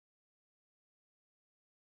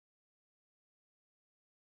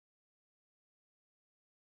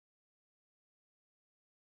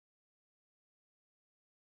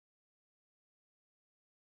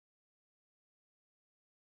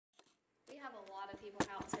lot of people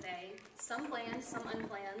out today. Some planned, some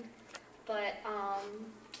unplanned. But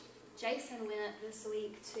Jason went this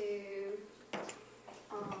week to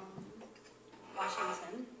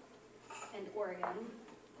Washington and Oregon.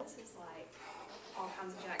 This is like all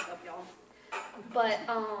kinds of jacked up, y'all. But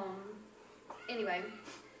anyway,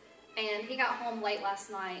 and he got home late last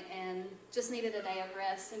night and just needed a day of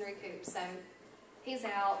rest and recoup. So he's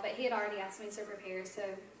out, but he had already asked me to prepare, so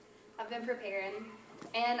I've been preparing.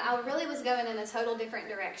 And I really was going in a total different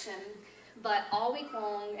direction, but all week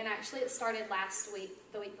long, and actually it started last week,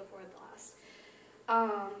 the week before the last,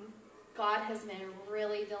 God has been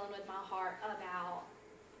really dealing with my heart about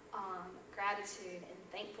gratitude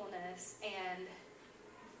and thankfulness and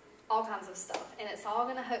all kinds of stuff. And it's all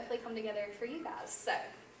going to hopefully come together for you guys. So,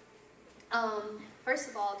 first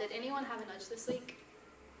of all, did anyone have a nudge this week?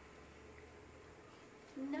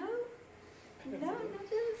 No? No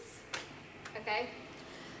nudges? Okay.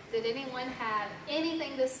 Did anyone have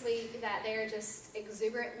anything this week that they're just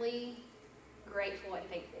exuberantly grateful and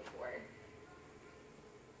thankful for?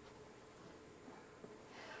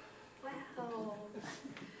 Wow.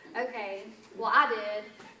 Okay. Well, I did.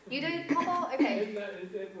 You did, Papa? Okay.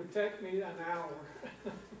 It would take me an hour.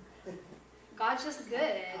 God's just good.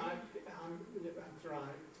 That's right.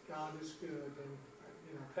 God is good. And,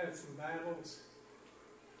 I've had some battles,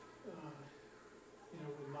 with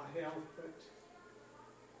my health, but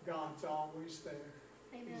God's always there.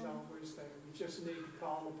 Amen. He's always there. You just need to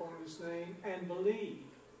call upon His name and believe.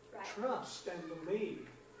 Right. Trust and believe.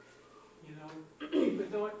 Even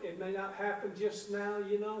though it may not happen just now,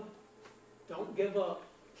 don't give up.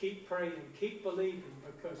 Keep praying. Keep believing,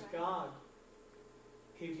 because Right. God,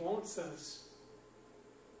 He wants us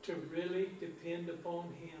to really depend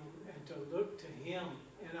upon Him and to look to Him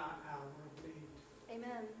in our hour of need.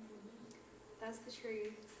 Amen. That's the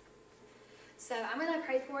truth. So I'm going to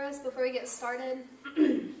pray for us before we get started.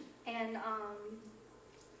 And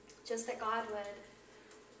just that God would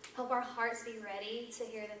help our hearts be ready to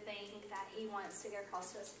hear the thing that He wants to get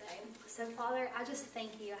across to us today. So Father, I just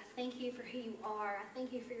thank you. I thank you for who you are. I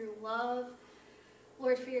thank you for your love.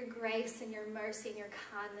 Lord, for your grace and your mercy and your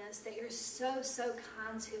kindness, that you're so, so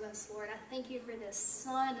kind to us, Lord. I thank you for this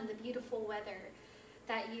sun and the beautiful weather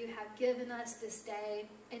that you have given us this day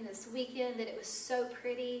and this weekend, that it was so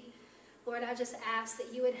pretty. Lord, I just ask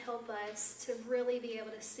that you would help us to really be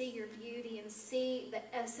able to see your beauty and see the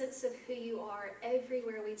essence of who you are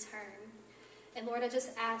everywhere we turn. And Lord, I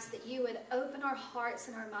just ask that you would open our hearts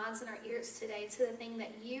and our minds and our ears today to the thing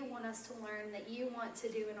that you want us to learn, that you want to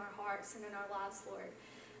do in our hearts and in our lives, Lord.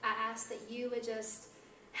 I ask that you would just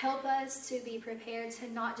help us to be prepared to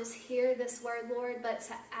not just hear this word, Lord, but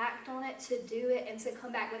to act on it, to do it, and to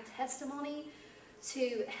come back with testimony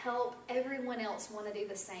to help everyone else want to do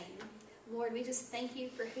the same. Lord, we just thank you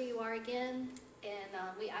for who you are again, and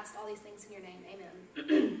we ask all these things in your name.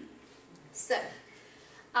 Amen. So,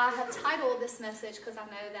 I have titled this message because I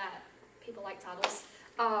know that people like titles.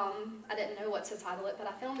 I didn't know what to title it, but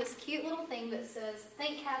I found this cute little thing that says,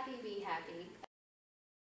 "Think happy, be happy."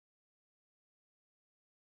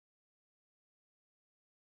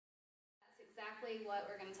 That's exactly what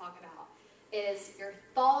we're going to talk about, is your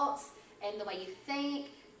thoughts and the way you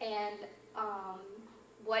think and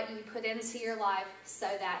what you put into your life, so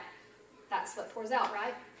that that's what pours out,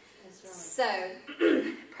 right? That's right. So,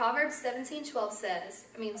 Proverbs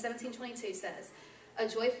 17:22 says, "A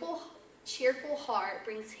joyful, cheerful heart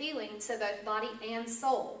brings healing to both body and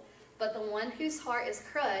soul, but the one whose heart is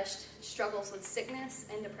crushed struggles with sickness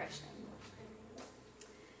and depression."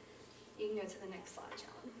 You can go to the next slide,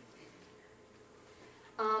 John.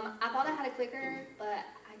 I thought I had a clicker, but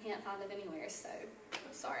I can't find it anywhere, so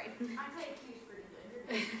sorry. I take you pretty good.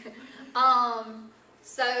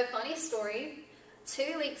 So funny story.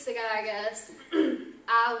 2 weeks ago, I guess,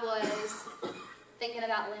 I was thinking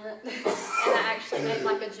about Lent, and I actually made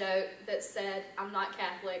like a joke that said, "I'm not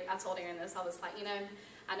Catholic." I told Aaron this. I was like, I know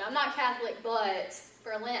I'm not Catholic, but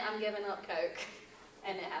for Lent, I'm giving up Coke.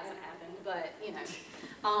 And it hasn't happened, but,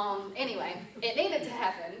 anyway, it needed to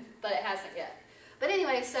happen, but it hasn't yet. But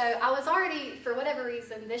anyway, so I was already, for whatever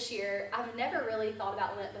reason, this year, I've never really thought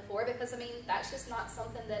about Lent before, because, that's just not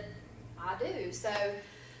something that I do. So,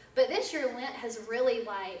 but this year, Lent has really,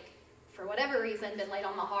 for whatever reason, been laid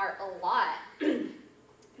on my heart a lot.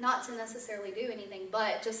 Not to necessarily do anything,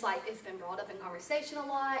 but just it's been brought up in conversation a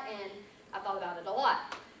lot, and I thought about it a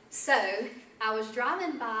lot. So, I was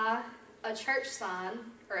driving by a church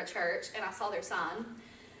sign, or a church, and I saw their sign,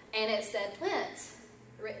 and it said Lent,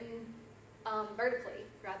 written vertically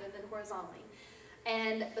rather than horizontally.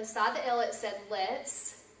 And beside the L it said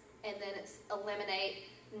let's, and then it's eliminate,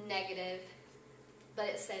 negative, but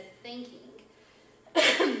it said thinking.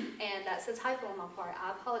 And that's a typo on my part.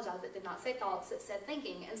 I apologize. It did not say thoughts. It said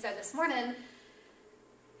thinking. And so this morning,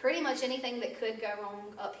 pretty much anything that could go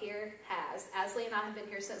wrong up here has. Asley and I have been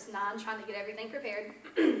here since 9 trying to get everything prepared.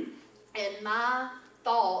 And my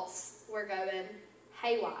thoughts were going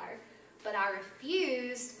haywire. But I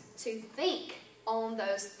refused to think on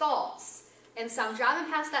those thoughts. And so I'm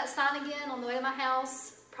driving past that sign again on the way to my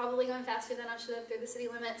house, probably going faster than I should have through the city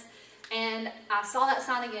limits. And I saw that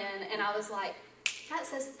sign again, and I was like, that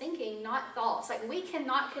says thinking, not thoughts. Like, we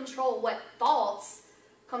cannot control what thoughts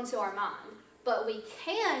come to our mind, but we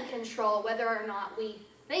can control whether or not we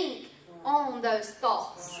think on those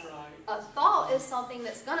thoughts. A thought is something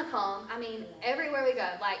that's going to come. I mean, everywhere we go.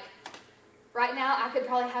 Like, right now, I could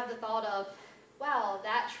probably have the thought of, wow,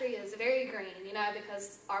 that tree is very green, you know,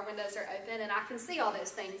 because our windows are open and I can see all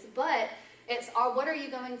those things. But it's what are you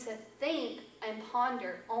going to think and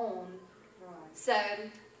ponder on? So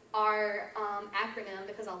our acronym,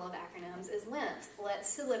 because I love acronyms, is LENT.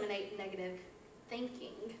 Let's eliminate negative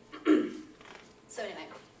thinking. So anyway,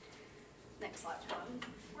 next slide, John.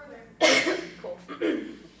 We're there. Cool.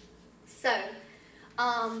 So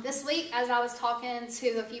this week, as I was talking to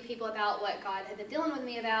a few people about what God had been dealing with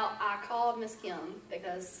me about, I called Miss Kim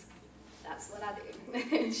because that's what I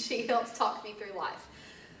do. And she helps talk me through life.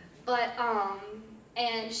 But,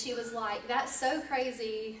 and she was like, that's so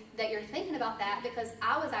crazy that you're thinking about that, because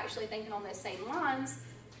I was actually thinking on those same lines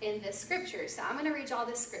in this scripture. So I'm going to read y'all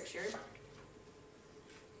this scripture.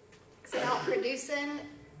 It's about producing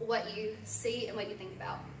what you see and what you think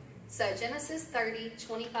about. So Genesis 30,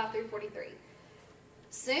 25 through 43.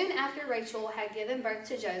 Soon after Rachel had given birth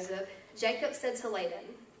to Joseph, Jacob said to Laban,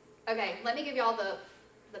 okay, let me give y'all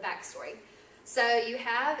the backstory. So you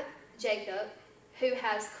have Jacob, who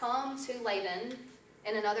has come to Laban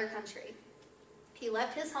in another country. He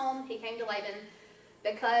left his home, he came to Laban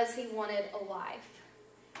because he wanted a wife.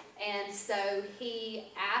 And so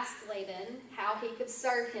he asked Laban how he could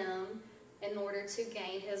serve him in order to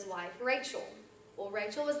gain his wife, Rachel. Well,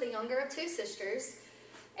 Rachel was the younger of 2 sisters,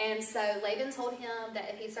 and so Laban told him that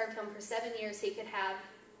if he served him for 7 years, he could have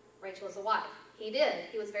Rachel as a wife. He did.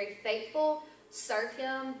 He was very faithful, served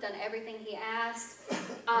him, done everything he asked,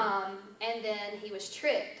 and then he was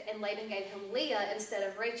tricked, and Laban gave him Leah instead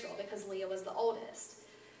of Rachel because Leah was the oldest.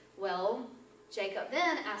 Well, Jacob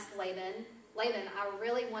then asked Laban, I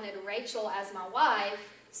really wanted Rachel as my wife,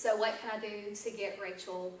 so what can I do to get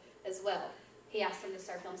Rachel as well? He asked him to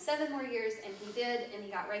serve him 7 more years, and he did, and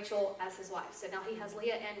he got Rachel as his wife. So now he has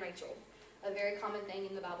Leah and Rachel, a very common thing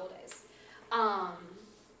in the Bible days.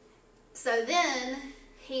 So then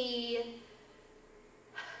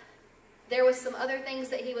there was some other things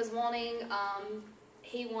that he was wanting.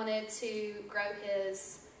 He wanted to grow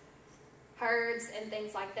his herds and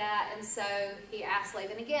things like that, and so he asked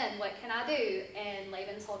Laban again, what can I do? And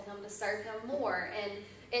Laban told him to serve him more, and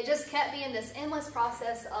it just kept being this endless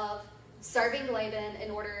process of serving Laban in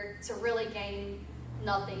order to really gain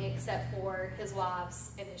nothing except for his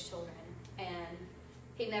wives and his children, and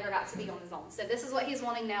he never got to be on his own. So this is what he's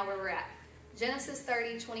wanting now where we're at. Genesis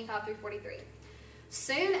 30, 25 through 43.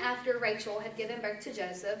 Soon after Rachel had given birth to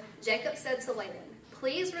Joseph, Jacob said to Laban,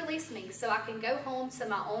 please release me so I can go home to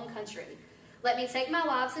my own country. Let me take my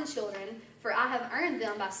wives and children, for I have earned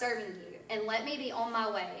them by serving you, and let me be on my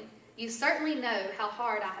way. You certainly know how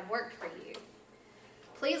hard I have worked for you.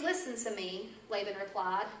 Please listen to me, Laban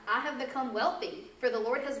replied. I have become wealthy, for the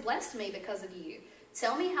Lord has blessed me because of you.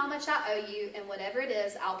 Tell me how much I owe you, and whatever it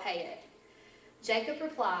is, I'll pay it. Jacob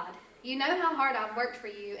replied, you know how hard I've worked for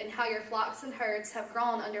you, and how your flocks and herds have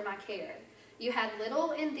grown under my care. You had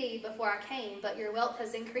little indeed before I came, but your wealth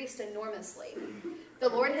has increased enormously. The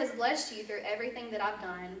Lord has blessed you through everything that I've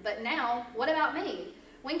done. But now, what about me?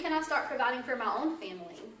 When can I start providing for my own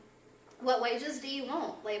family? What wages do you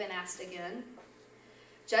want? Laban asked again.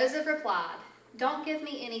 Joseph replied, don't give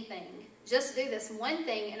me anything. Just do this one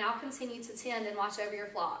thing, and I'll continue to tend and watch over your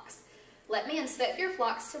flocks. Let me inspect your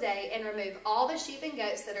flocks today and remove all the sheep and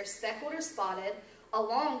goats that are speckled or spotted,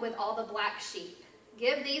 along with all the black sheep.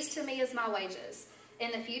 Give these to me as my wages.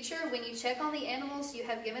 In the future, when you check on the animals you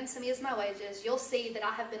have given to me as my wages, you'll see that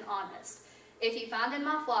I have been honest. If you find in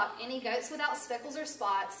my flock any goats without speckles or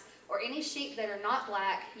spots, or any sheep that are not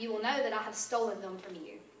black, you will know that I have stolen them from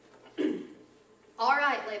you. All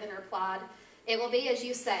right, Laban replied, it will be as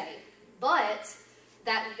you say. But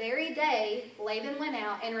that very day, Laban went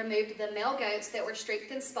out and removed the male goats that were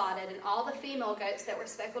streaked and spotted, and all the female goats that were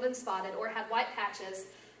speckled and spotted or had white patches,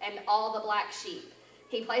 and all the black sheep.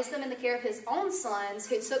 He placed them in the care of his own sons,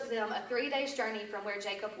 who took them a 3-day journey from where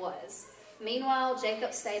Jacob was. Meanwhile,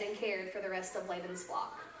 Jacob stayed and cared for the rest of Laban's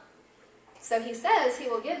flock. So he says he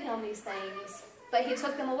will give him these things but he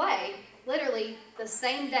took them away, literally the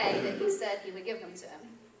same day that he said he would give them to him.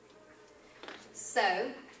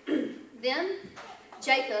 So, then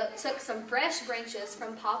Jacob took some fresh branches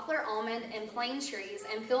from poplar, almond, and plane trees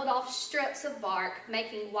and peeled off strips of bark,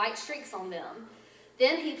 making white streaks on them.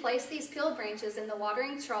 Then he placed these peeled branches in the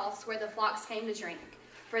watering troughs where the flocks came to drink,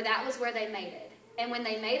 for that was where they mated. And when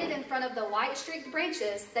they mated in front of the white streaked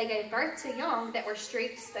branches, they gave birth to young that were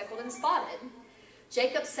streaked, speckled, and spotted.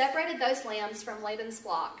 Jacob separated those lambs from Laban's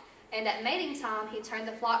flock, and at mating time he turned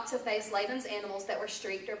the flock to face Laban's animals that were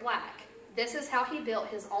streaked or black. This is how he built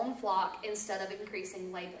his own flock instead of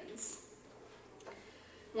increasing Laban's.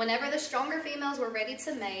 Whenever the stronger females were ready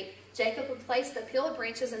to mate, Jacob would place the peeled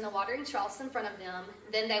branches in the watering troughs in front of them.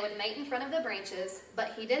 Then they would mate in front of the branches,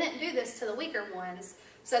 but he didn't do this to the weaker ones.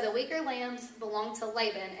 So the weaker lambs belonged to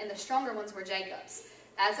Laban, and the stronger ones were Jacob's.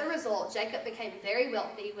 As a result, Jacob became very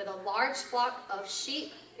wealthy with a large flock of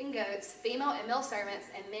sheep and goats, female and male servants,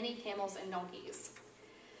 and many camels and donkeys.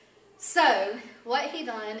 So, what he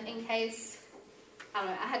done, in case, I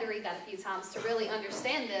don't know, I had to read that a few times to really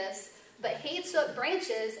understand this, but he took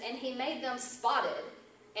branches and he made them spotted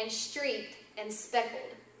and streaked and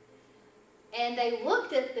speckled. And they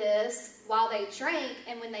looked at this while they drank,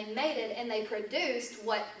 and when they mated, and they produced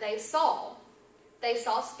what they saw. They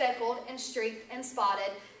saw speckled and streaked and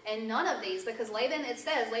spotted, and none of these, because Laban, it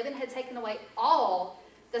says, Laban had taken away all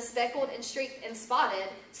the speckled and streaked and spotted,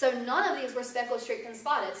 so none of these were speckled, streaked, and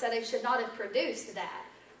spotted, so they should not have produced that.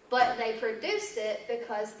 But they produced it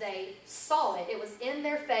because they saw it. It was in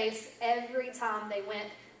their face every time they went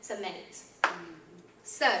to mate.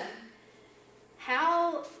 So,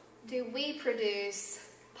 how do we produce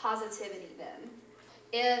positivity then?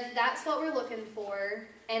 If that's what we're looking for,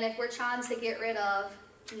 and if we're trying to get rid of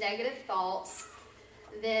negative thoughts,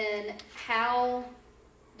 then how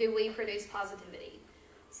do we produce positivity?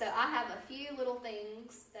 So I have a few little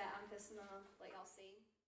things that I'm just going to let y'all see.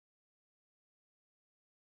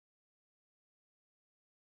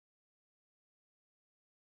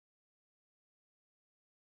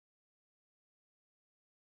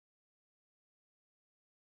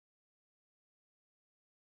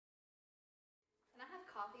 And I have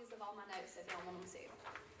copies of all my notes if y'all want them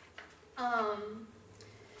to.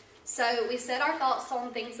 So we set our thoughts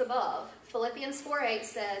on things above. Philippians 4:8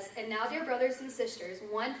 says, "And now, dear brothers and sisters,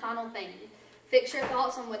 one final thing. Fix your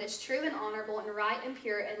thoughts on what is true and honorable and right and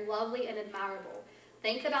pure and lovely and admirable.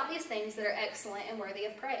 Think about these things that are excellent and worthy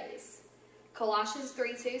of praise." Colossians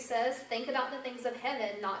 3:2 says, "Think about the things of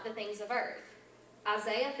heaven, not the things of earth."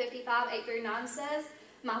 Isaiah 55:8-9 says,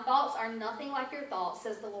 "My thoughts are nothing like your thoughts,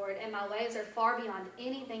 says the Lord, and my ways are far beyond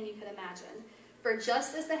anything you could imagine. For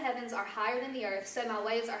just as the heavens are higher than the earth, so my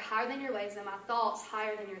ways are higher than your ways, and my thoughts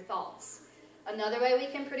higher than your thoughts." Another way we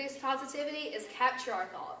can produce positivity is capture our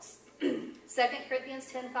thoughts. 2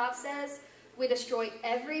 Corinthians 10:5 says, "We destroy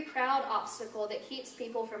every proud obstacle that keeps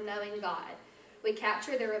people from knowing God. We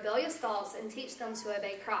capture their rebellious thoughts and teach them to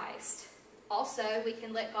obey Christ." Also, we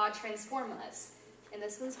can let God transform us. And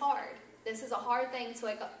this one's hard. This is a hard thing to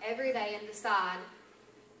wake up every day and decide,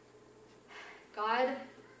 God,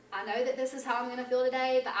 I know that this is how I'm going to feel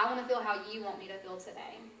today, but I want to feel how you want me to feel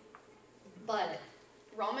today. But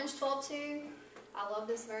Romans 12:2, I love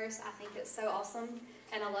this verse. I think it's so awesome,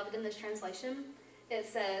 and I love it in this translation. It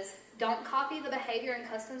says, "Don't copy the behavior and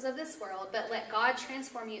customs of this world, but let God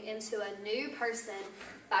transform you into a new person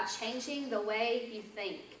by changing the way you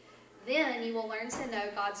think. Then you will learn to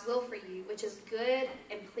know God's will for you, which is good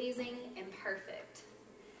and pleasing and perfect."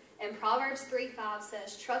 And Proverbs 3:5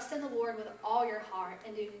 says, "Trust in the Lord with all your heart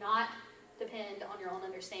and do not depend on your own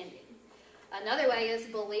understanding." Another way is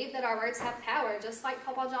believe that our words have power, just like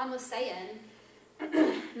Papa John was saying.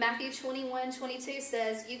 Matthew 21:22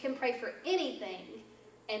 says, "You can pray for anything,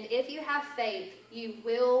 and if you have faith, you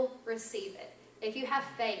will receive it." If you have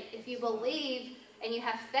faith, if you believe and you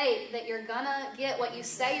have faith that you're going to get what you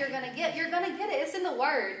say you're going to get it. It's in the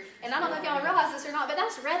Word. And I don't know if y'all realize this or not, but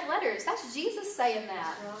that's red letters. That's Jesus saying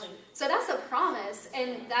that. Right. So that's a promise,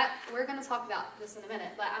 and that we're going to talk about this in a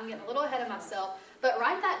minute, but I'm getting a little ahead of myself. But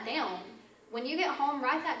write that down. When you get home,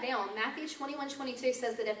 write that down. Matthew 21:22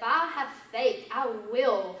 says that if I have faith, I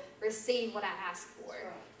will receive what I ask for.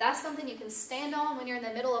 Right. That's something you can stand on when you're in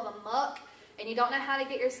the middle of a muck and you don't know how to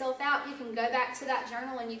get yourself out. You can go back to that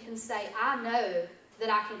journal and you can say, I know that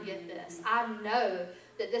I can get this. I know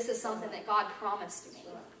that this is something that God promised me.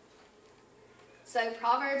 So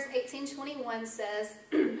Proverbs 18:21 says,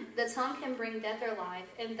 "The tongue can bring death or life,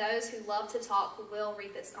 and those who love to talk will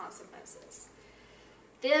reap its consequences."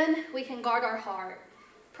 Then we can guard our heart.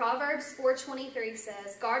 Proverbs 4:23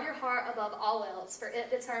 says, "Guard your heart above all else, for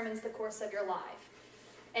it determines the course of your life."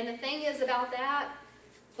 And the thing is about that,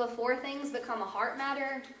 before things become a heart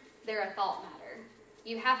matter, they're a thought matter.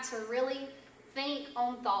 You have to really think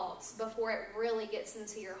on thoughts before it really gets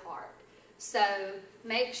into your heart. So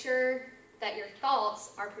make sure that your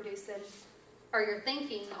thoughts are producing, or you're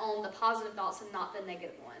thinking on the positive thoughts and not the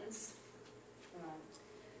negative ones.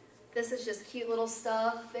 This is just cute little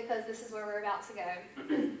stuff because this is where we're about to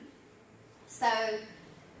go. So,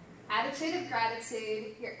 attitude of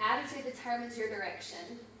gratitude. Your attitude determines your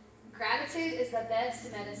direction. Gratitude is the best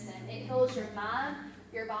medicine. It heals your mind,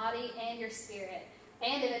 your body, and your spirit.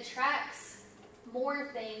 And it attracts more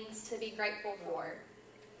things to be grateful for.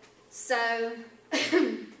 So,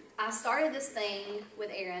 I started this thing with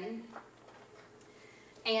Aaron.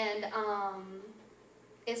 And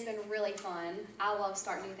it's been really fun. I love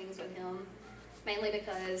starting new things with him. Mainly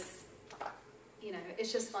because, you know,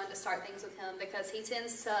 it's just fun to start things with him. Because he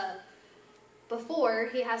tends to, before,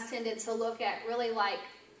 he has tended to look at really like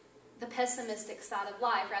the pessimistic side of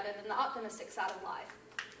life rather than the optimistic side of life.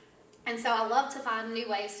 And so I love to find new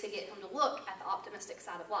ways to get him to look at the optimistic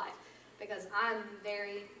side of life. Because I'm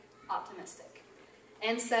very optimistic.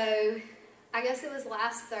 And so, I guess it was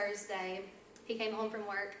last Thursday, he came home from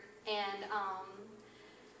work, and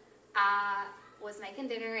I was making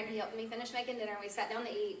dinner, and he helped me finish making dinner, and we sat down to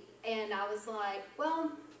eat, and I was like,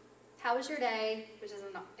 well, how was your day? Which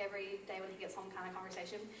isn't every day when he gets home kind of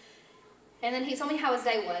conversation. And then he told me how his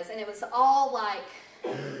day was, and it was all like,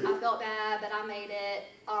 I felt bad, but I made it,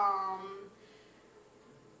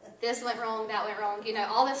 this went wrong, that went wrong, you know,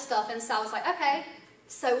 all this stuff. And so I was like, okay,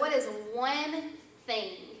 so what is one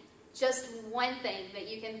thing, just one thing that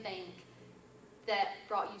you can think that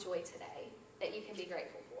brought you joy today, that you can be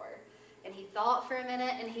grateful for? And he thought for a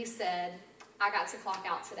minute, and he said, I got to clock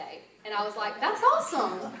out today. And I was like, that's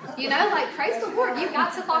awesome. You know, like, praise the Lord, you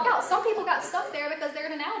got to clock out. Some people got stuck there because they're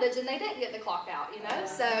in an outage and they didn't get to clock out, you know.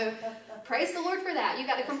 So praise the Lord for that. You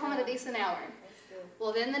got to come home at a decent hour.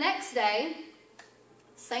 Well, then the next day,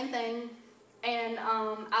 same thing. And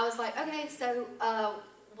I was like, okay, so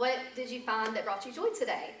what did you find that brought you joy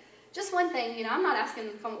today? Just one thing, you know, I'm not asking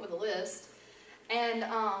him to come up with a list. And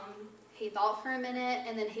he thought for a minute,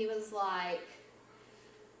 and then he was like,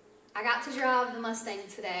 I got to drive the Mustang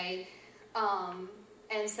today,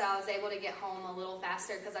 and so I was able to get home a little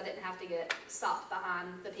faster because I didn't have to get stopped behind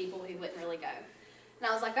the people who wouldn't really go. And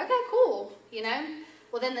I was like, okay, cool, you know.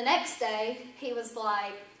 Well, then the next day, he was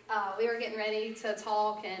like, we were getting ready to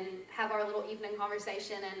talk and have our little evening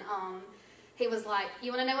conversation, and he was like,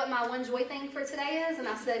 you want to know what my one joy thing for today is? And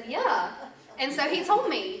I said, yeah. And so he told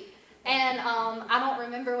me, and I don't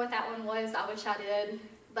remember what that one was. I wish I did,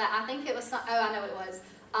 but I think it was, I know what it was.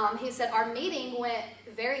 He said, our meeting went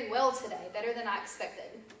very well today, better than I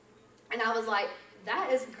expected. And I was like,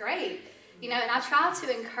 that is great. You know, and I try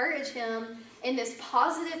to encourage him in this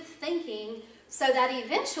positive thinking so that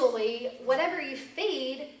eventually, whatever you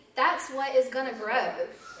feed, that's what is going to grow.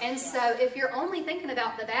 And so if you're only thinking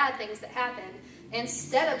about the bad things that happen,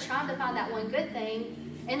 instead of trying to find that one good thing,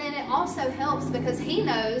 and then it also helps because he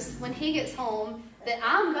knows when he gets home that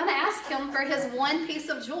I'm going to ask him for his one piece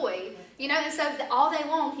of joy. You know, and so all day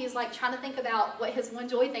long, he's like trying to think about what his one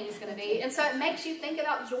joy thing is going to be. And so it makes you think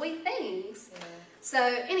about joy things. Yeah. So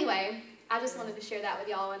anyway, I just wanted to share that with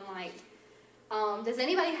y'all. And like, does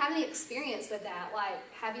anybody have any experience with that? Like,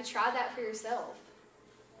 have you tried that for yourself?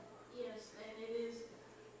 Yes, and it is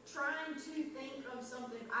trying to think of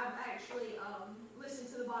something. I've actually listened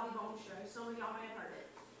to the Bobby Ball Show. Some of y'all may have heard it.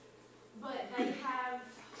 But they have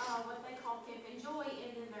what they call Pimp and Joy,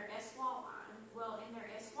 and then their Esquire line. Well, in their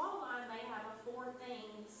Esquire line, they have a 4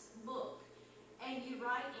 things book. And you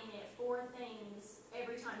write in it 4 things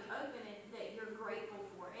every time you open it that you're grateful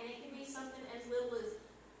for. And it can be something as little as,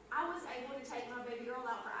 I was able to take my baby girl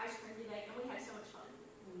out for ice cream today, and we had so much fun.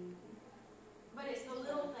 But it's the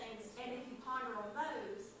little things, and if you ponder on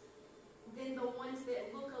those, then the ones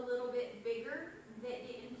that look a little bit bigger, that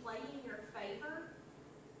didn't play in your favor,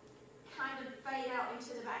 kind of fade out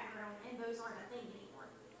into the background, and those aren't a thing anymore.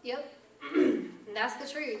 Yep. And that's the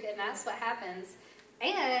truth, and that's what happens.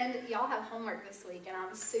 And y'all have homework this week, and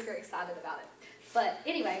I'm super excited about it. But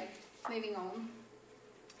anyway, moving on.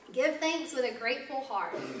 Give thanks with a grateful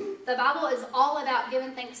heart. The Bible is all about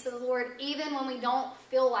giving thanks to the Lord, even when we don't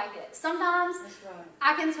feel like it. Sometimes,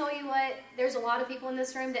 I can tell you what, there's a lot of people in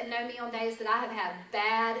this room that know me on days that I have had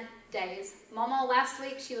bad days. Mama last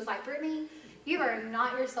week, she was like, Brittany, you are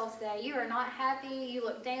not yourself today. You are not happy. You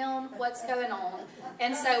look down. What's going on?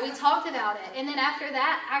 And so we talked about it. And then after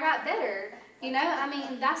that, I got better. You know, I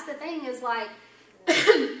mean, that's the thing is like,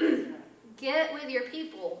 get with your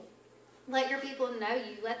people. Let your people know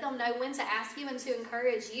you. Let them know when to ask you and to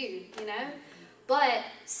encourage you, you know. But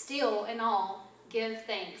still, in all, give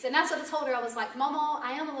thanks. And that's what I told her. I was like, Mama,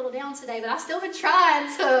 I am a little down today, but I've still been trying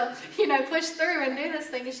to, push through and do this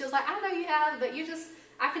thing. And she was like, I know you have, but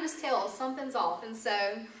I can just tell something's off. And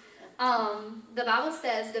so the Bible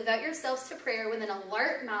says, devote yourselves to prayer with an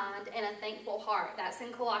alert mind and a thankful heart. That's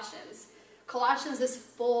in Colossians. Colossians is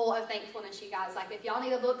full of thankfulness, you guys. Like, if y'all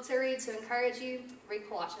need a book to read to encourage you, read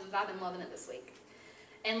Colossians. I've been loving it this week.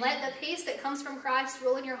 And let the peace that comes from Christ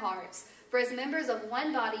rule in your hearts. For as members of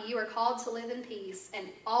one body, you are called to live in peace and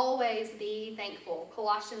always be thankful.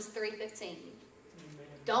 Colossians 3:15.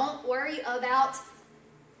 Don't worry about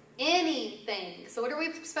anything. So what are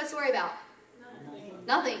we supposed to worry about?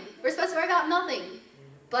 Nothing. We're supposed to worry about nothing.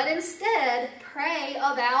 But instead, pray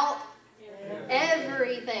about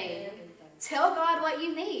everything. Tell God what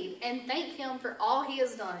you need and thank Him for all He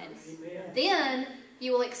has done. Amen. Then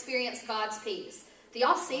you will experience God's peace. Do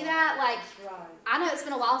y'all see that? Like, I know it's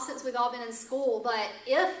been a while since we've all been in school, but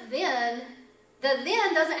if then, the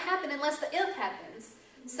then doesn't happen unless the if happens.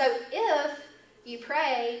 So if you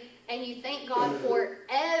pray and you thank God for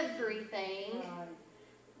everything,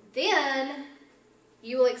 then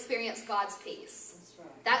you will experience God's peace.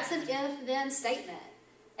 That's an if-then statement.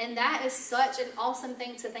 And that is such an awesome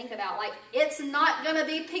thing to think about. Like, it's not going to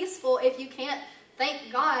be peaceful if you can't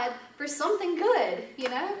thank God for something good,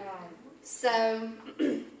 So,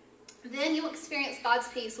 then you'll experience God's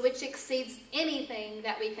peace, which exceeds anything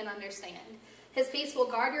that we can understand. His peace will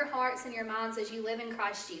guard your hearts and your minds as you live in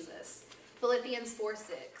Christ Jesus. Philippians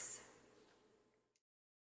 4:6.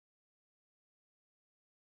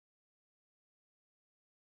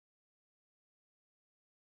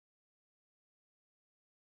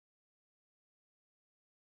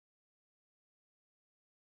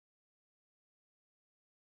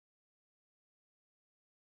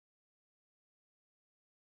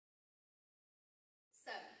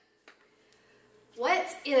 So, what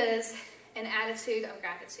is an attitude of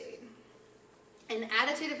gratitude? An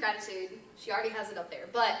attitude of gratitude, she already has it up there,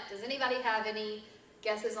 but does anybody have any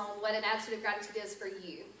guesses on what an attitude of gratitude is for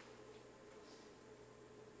you?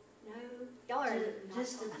 No? Y'all are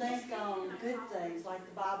Just to think on good things, like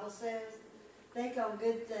the Bible says. Think on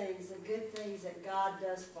good things, the good things that God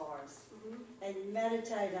does for us. And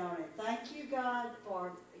meditate on it. Thank you, God,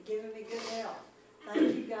 for giving me good health.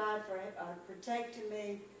 Thank you, God, for protecting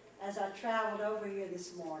me as I traveled over here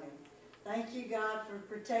this morning. Thank you, God, for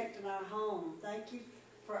protecting our home. Thank you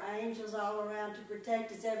for angels all around to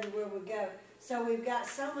protect us everywhere we go. So we've got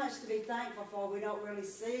so much to be thankful for. We don't really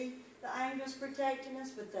see the angels protecting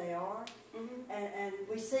us, but they are. And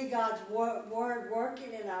we see God's word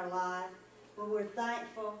working in our life. When we're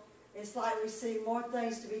thankful, it's like we see more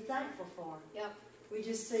things to be thankful for. Yep. We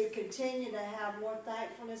just continue to have more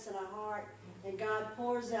thankfulness in our heart, and God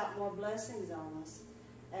pours out more blessings on us.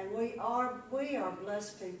 And we are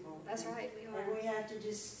blessed people. That's right, we are. And we have to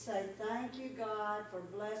just say, thank you, God, for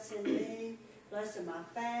blessing me, blessing my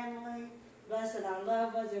family, blessing our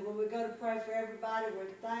loved ones. And when we go to pray for everybody, we're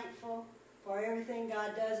thankful for everything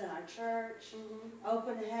God does in our church.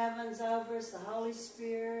 Open heavens over us, the Holy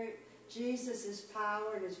Spirit, Jesus'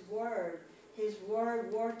 power and His Word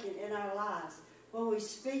working in our lives. When we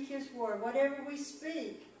speak His Word, whatever we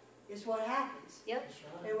speak is what happens. Yep.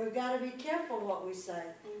 And we've got to be careful what we say.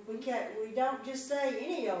 We don't just say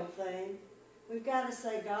any old thing. We've got to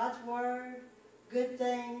say God's Word, good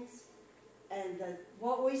things, and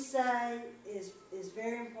what we say is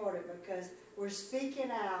very important because we're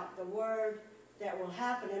speaking out the Word that will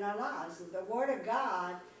happen in our lives. The Word of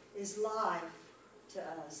God is life to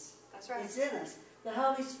us. That's right. It's in us. The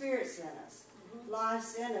Holy Spirit's in us.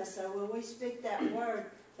 Life's in us. So when we speak that Word,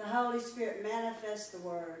 the Holy Spirit manifests the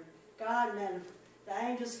Word. God manifests. The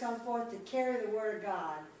angels come forth to carry the Word of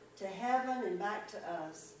God to heaven and back to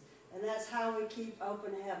us. And that's how we keep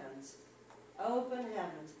open heavens. Open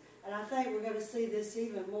heavens. And I think we're going to see this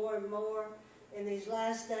even more and more in these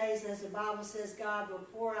last days. As the Bible says, God will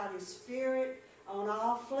pour out His Spirit on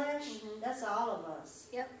all flesh. That's all of us.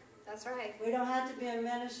 Yep, that's right. We don't have to be a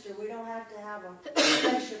minister. We don't have to have a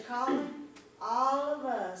special calling. All of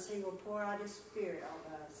us, He will pour out His Spirit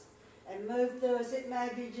on us and move through us. It may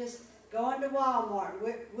be just going to Walmart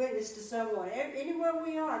and witness to someone. Anywhere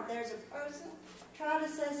we are, if there's a person, try to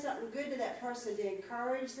say something good to that person to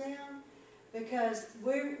encourage them, because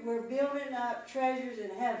we're building up treasures in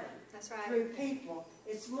heaven. That's right. Through people.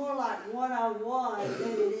 It's more like one-on-one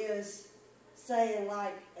than it is saying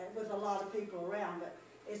like with a lot of people around. But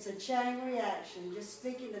it's a chain reaction, just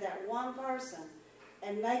speaking to that one person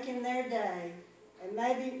and making their day, and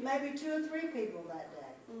maybe 2 or 3 people that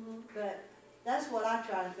day. But that's what I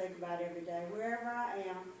try to think about every day. Wherever I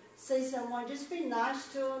am, see someone, just be nice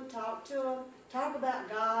to them, talk about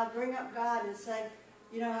God, bring up God and say,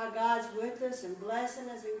 you know, how God's with us and blessing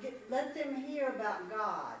us, and let them hear about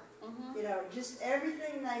God. You know, just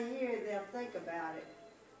everything they hear, they'll think about it,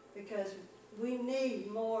 because we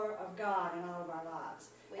need more of God in all of our lives.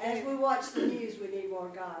 As we watch the news, we need more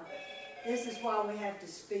of God. This is why we have to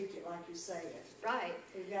speak it like you say it. Right.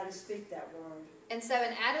 We've got to speak that word. And so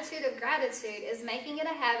an attitude of gratitude is making it a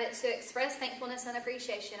habit to express thankfulness and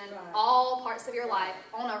appreciation in Right. all parts of your life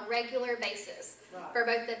on a regular basis Right. for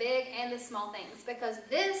both the big and the small things. Because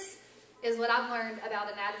this is what I've learned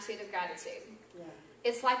about an attitude of gratitude. Yeah.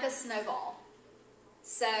 It's like a snowball.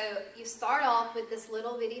 So you start off with this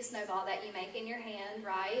little bitty snowball that you make in your hand,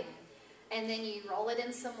 right? And then you roll it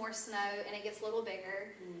in some more snow and it gets a little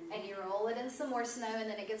bigger. And you roll it in some more snow and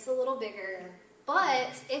then it gets a little bigger. But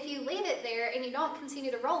if you leave it there and you don't continue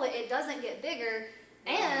to roll it, it doesn't get bigger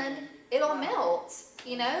and it'll melt,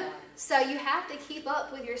 you know? So you have to keep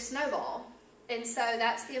up with your snowball. And so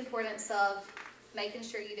that's the importance of making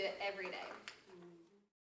sure you do it every day.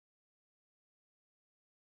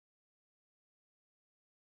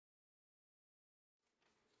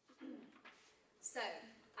 So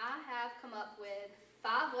I have come up with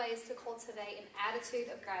 5 ways to cultivate an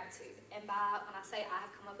attitude of gratitude. And when I say I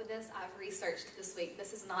have come up with this, I've researched this week.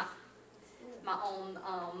 This is not my own,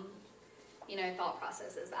 thought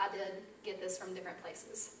processes. I did get this from different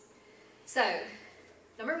places. So,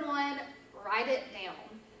 number 1, write it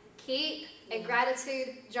down. Keep a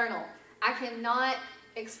gratitude journal. I cannot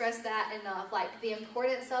express that enough. Like, the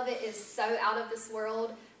importance of it is so out of this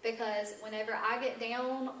world, because whenever I get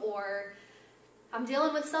down or I'm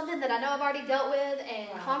dealing with something that I know I've already dealt with and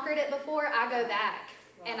conquered it before, I go back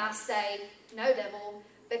and I say, no, devil,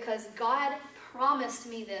 because God promised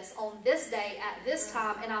me this on this day at this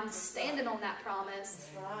time, and I'm standing on that promise.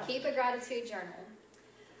 Keep a gratitude journal.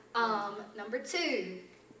 Number 2,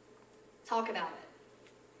 talk about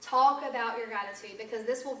it. Talk about your gratitude, because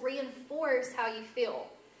this will reinforce how you feel.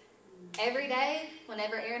 Every day,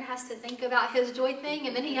 whenever Aaron has to think about his joy thing,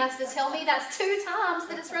 and then he has to tell me that's 2 times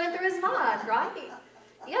that it's running through his mind, right?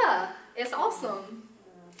 Yeah, it's awesome.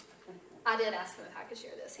 I did ask him if I could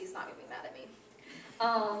share this. He's not going to be mad at me.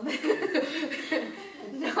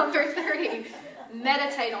 Number 3,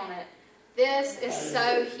 meditate on it. This is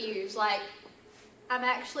so huge. Like, I'm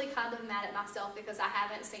actually kind of mad at myself because I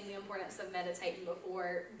haven't seen the importance of meditating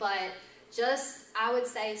before, but just, I would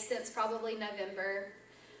say, since probably November,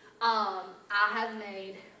 I have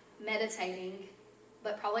made meditating,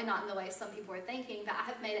 but probably not in the way some people are thinking, but I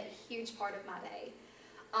have made it a huge part of my day.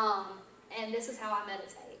 And this is how I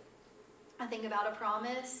meditate. I think about a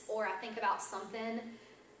promise, or I think about something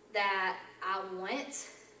that I want,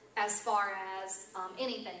 as far as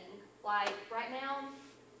anything. Like right now,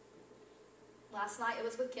 last night it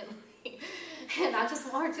was with Kinley, and I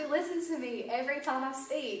just want her to listen to me every time I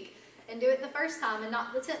speak, and do it the first time and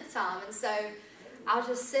not the 10th time. And so I'll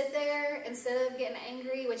just sit there instead of getting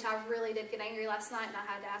angry, which I really did get angry last night, and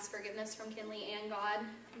I had to ask forgiveness from Kinley and God.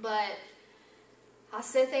 But I'll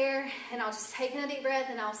sit there and I'll just take in a deep breath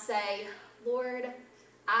and I'll say, Lord,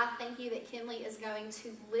 I thank you that Kinley is going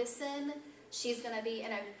to listen. She's going to be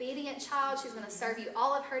an obedient child. She's going to serve you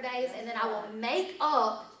all of her days. And then I will make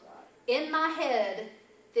up in my head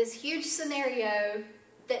this huge scenario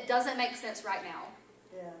that doesn't make sense right now.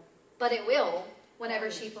 Yeah. But it will whenever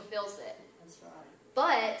she fulfills it. That's right.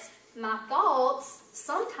 But my thoughts,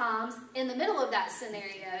 sometimes in the middle of that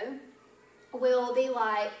scenario, will be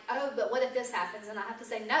like, oh, but what if this happens? And I have to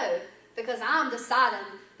say no, because I'm deciding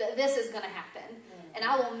that this is going to happen. And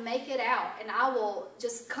I will make it out, and I will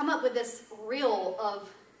just come up with this reel of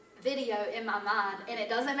video in my mind. And it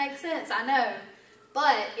doesn't make sense, I know,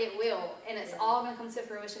 but it will. And it's all going to come to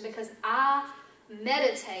fruition because I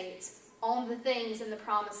meditate on the things and the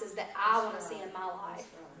promises that I want to see in my life.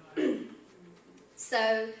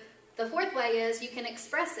 So the 4th way is you can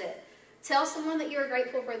express it. Tell someone that you're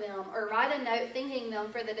grateful for them, or write a note thanking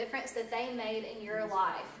them for the difference that they made in your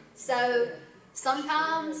life. So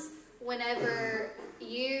sometimes whenever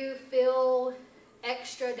you feel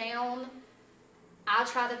extra down, I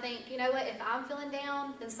try to think, you know what, if I'm feeling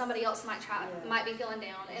down, then somebody else might be feeling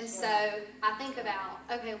down. And so I think about,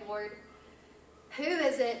 okay, Lord, who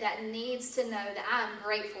is it that needs to know that I'm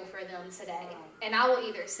grateful for them today? And I will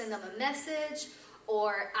either send them a message,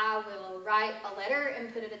 or I will write a letter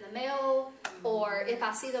and put it in the mail, or if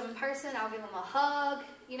I see them in person, I'll give them a hug,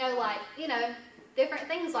 different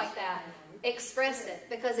things like that. Express it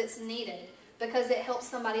because it's needed, because it helps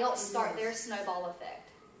somebody else start their snowball effect.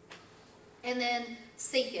 And then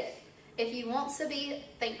seek it. If you want to be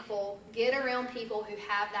thankful, get around people who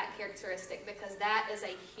have that characteristic, because that is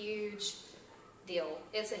a huge deal.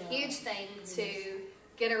 It's a huge thing to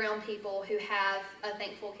get around people who have a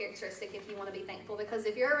thankful characteristic if you want to be thankful. Because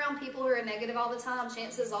if you're around people who are negative all the time,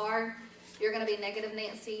 chances are you're going to be negative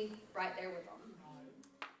Nancy right there with them.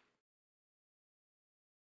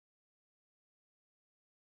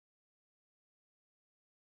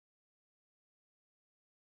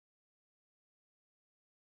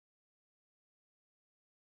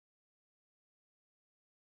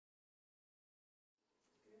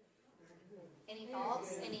 Any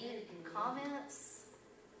thoughts? Any comments?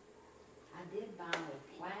 I did buy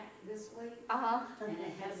a plaque this week, Uh-huh. and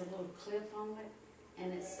it has a little clip on it,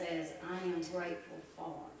 and it says, "I am grateful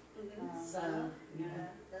for." So, yeah,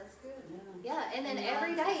 That's good. Yeah, and then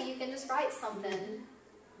every day you can just write something.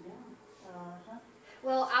 yeah.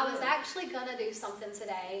 Well, I was actually going to do something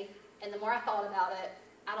today, and the more I thought about it,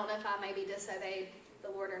 I don't know if I maybe disobeyed the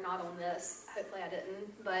Lord or not on this. Hopefully I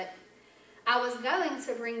didn't. But I was going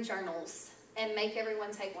to bring journals and make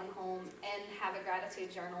everyone take one home and have a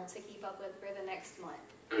gratitude journal to keep up with for the next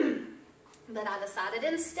month. But I decided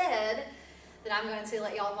instead that I'm going to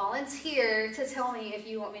let y'all volunteer to tell me if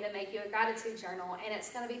you want me to make you a gratitude journal. And it's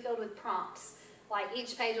going to be filled with prompts. Like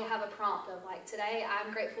each page will have a prompt of like, today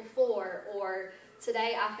I'm grateful for, or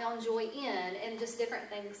today I found joy in, and just different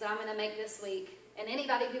things that I'm going to make this week. And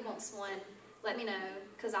anybody who wants one, let me know,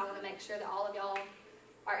 because I want to make sure that all of y'all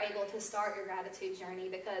are able to start your gratitude journey,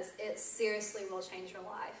 because it seriously will change your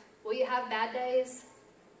life. Will you have bad days?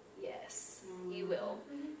 Yes, you will.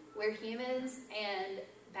 We're humans and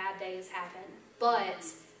bad days happen. But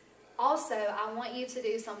also, I want you to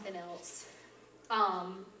do something else.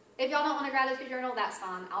 If y'all don't want a gratitude journal, that's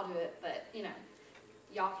fine. I'll do it. But, you know,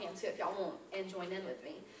 y'all can too if y'all want and join in with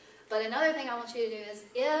me. But another thing I want you to do is,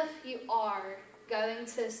 if you are going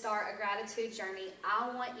to start a gratitude journey,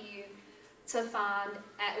 I want you to find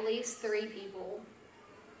at least 3 people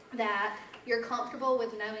that you're comfortable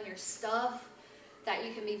with knowing your stuff, that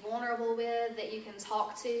you can be vulnerable with, that you can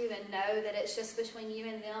talk to and know that it's just between you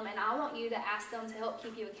and them. And I want you to ask them to help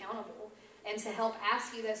keep you accountable and to help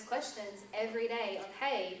ask you those questions every day of,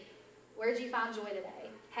 hey, where did you find joy today?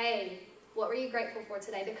 Hey, what were you grateful for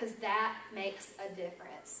today? Because that makes a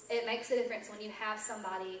difference. It makes a difference when you have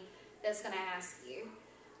somebody that's going to ask you.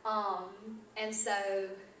 And so,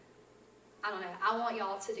 I don't know, I want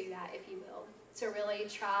y'all to do that, if you will, to really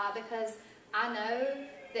try, because I know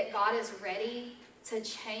that God is ready to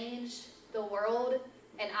change the world,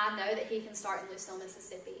 and I know that He can start in Lucille,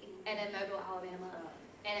 Mississippi, and in Mobile, Alabama,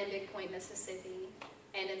 and in Big Point, Mississippi,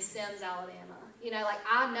 and in Sims, Alabama. You know, like,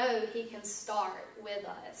 I know He can start with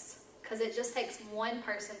us, because it just takes one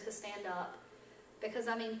person to stand up. Because,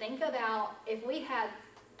 I mean, think about if we had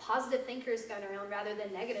positive thinkers going around rather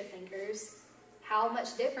than negative thinkers, how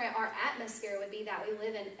much different our atmosphere would be that we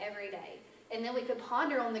live in every day. And then we could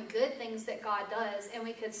ponder on the good things that God does, and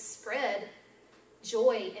we could spread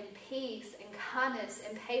joy and peace and kindness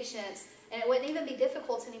and patience, and it wouldn't even be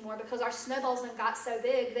difficult anymore, because our snowballs have got so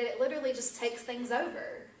big that it literally just takes things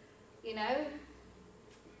over, you know?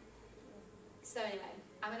 So anyway,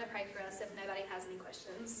 I'm going to pray for us if nobody has any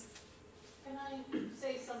questions. Can I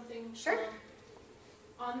say something? Sure.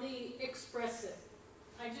 On the expressive,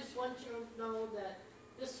 I just want you to know that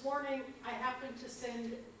this morning I happened to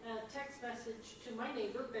send a text message to my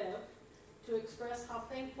neighbor, Bev, to express how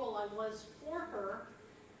thankful I was for her.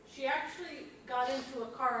 She actually got into a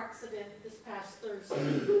car accident this past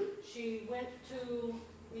Thursday. She went to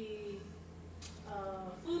the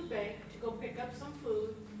food bank to go pick up some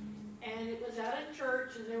food, and it was at a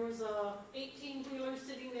church, and there was a 18-wheeler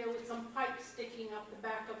sitting there with some pipes sticking up the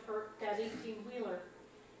back of that 18-wheeler.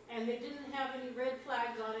 And they didn't have any red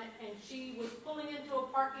flags on it, and she was pulling into a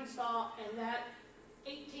parking stall, and that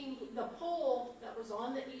the pole that was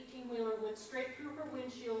on the 18-wheeler went straight through her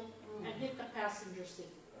windshield and hit the passenger seat.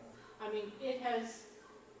 I mean,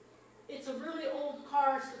 it's a really old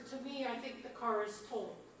car, so to me, I think the car is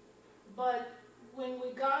totaled. But when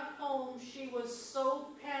we got home, she was so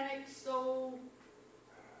panicked, so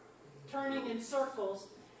turning in circles,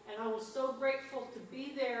 and I was so grateful to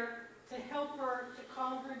be there, to help her, to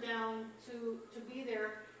calm her down, to be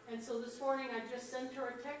there. And so this morning I just sent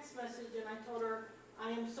her a text message, and I told her, I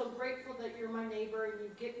am so grateful that you're my neighbor, and you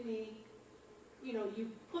get me, you know, you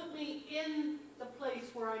put me in the place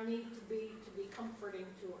where I need to be comforting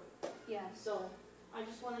to her. Yeah. So I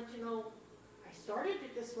just wanted to know, I started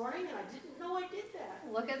it this morning, and I didn't know I did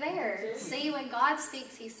that. Look at there. See, when God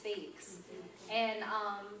speaks, He speaks. And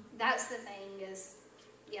that's the thing is,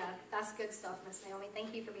 yeah, that's good stuff, Miss Naomi.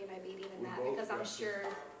 Thank you for being obedient in that, because I'm sure.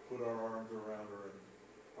 Put our arms around her and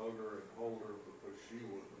hug her and hold her because she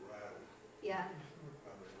was rattled. Yeah.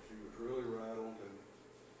 I mean, she was really rattled, and,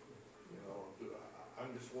 you know,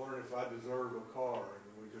 I'm just wondering if I deserve a car,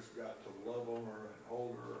 and we just got to love on her and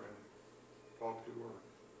hold her and talk to her.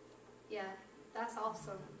 Yeah, that's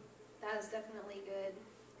awesome. That is definitely good.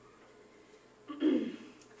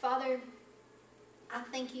 Father, I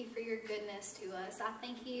thank you for your goodness to us. I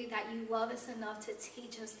thank you that you love us enough to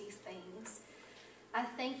teach us these things. I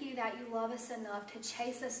thank you that you love us enough to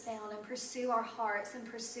chase us down and pursue our hearts and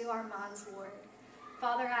pursue our minds, Lord.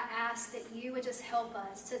 Father, I ask that you would just help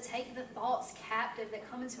us to take the thoughts captive that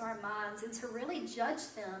come into our minds and to really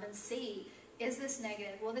judge them and see, is this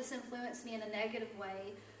negative? Will this influence me in a negative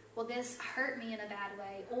way? Will this hurt me in a bad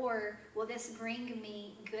way? Or will this bring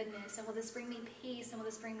me goodness? And will this bring me peace? And will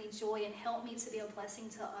this bring me joy and help me to be a blessing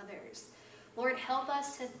to others? Lord, help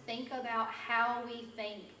us to think about how we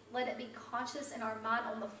think. Let it be conscious in our mind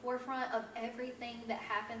on the forefront of everything that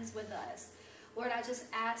happens with us. Lord, I just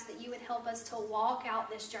ask that you would help us to walk out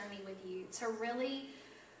this journey with you, to really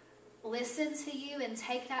listen to you and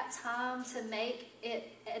take that time to make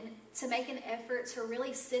an effort to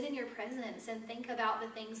really sit in your presence and think about the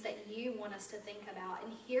things that you want us to think about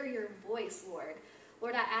and hear your voice, Lord.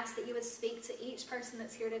 Lord, I ask that you would speak to each person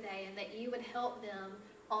that's here today and that you would help them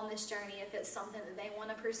on this journey if it's something that they want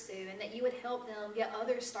to pursue, and that you would help them get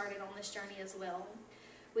others started on this journey as well.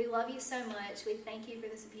 We love you so much. We thank you for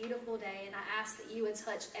this beautiful day, and I ask that you would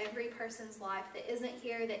touch every person's life that isn't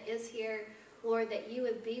here, that is here. Lord, that you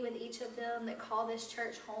would be with each of them that call this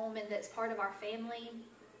church home and that's part of our family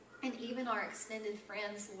and even our extended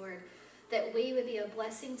friends, Lord, that we would be a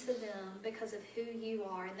blessing to them because of who you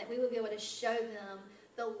are, and that we would be able to show them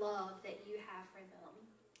the love that you have for them.